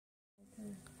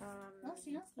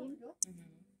she looks pretty good.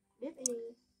 This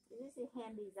is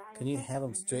hand design. Can you have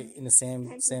them straight in the same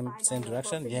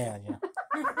direction? Yeah.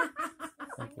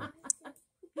 Thank you.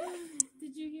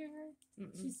 Did you hear her?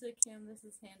 She said, "Kim, this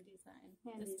is hand design.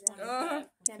 Hand This design.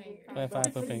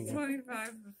 25 per finger." 25 per finger.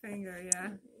 25 per finger, yeah.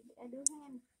 I do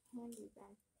hand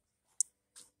design.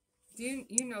 Do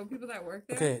you know people that work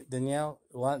there? Okay, Danielle,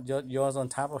 yours on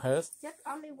top of hers? Just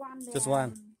only one there. Just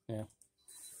one. Yeah.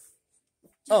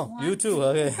 Oh, you too.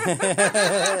 Okay.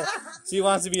 She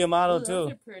wants to be a model Those too.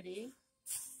 are pretty.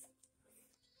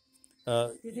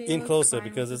 In closer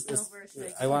because it's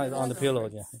I want it on the pillow.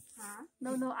 Yeah. Huh?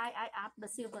 No, I add the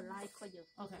silver light for you.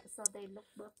 Okay. So they look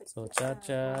perfect. So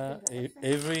Cha-Cha,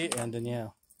 Avery, and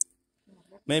Danielle.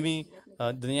 Maybe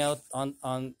Danielle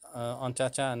on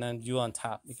Cha-Cha and then you on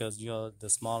top because you're the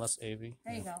smallest, Avery.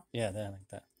 There you go. Yeah, there like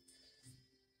that.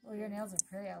 Oh, your nails are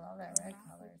pretty. I love that red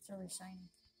color. It's really shiny.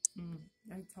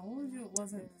 I told you it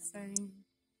wasn't the same.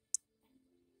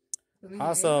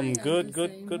 Awesome.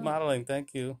 Good modeling.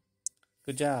 Thank you.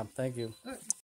 Good job. Thank you.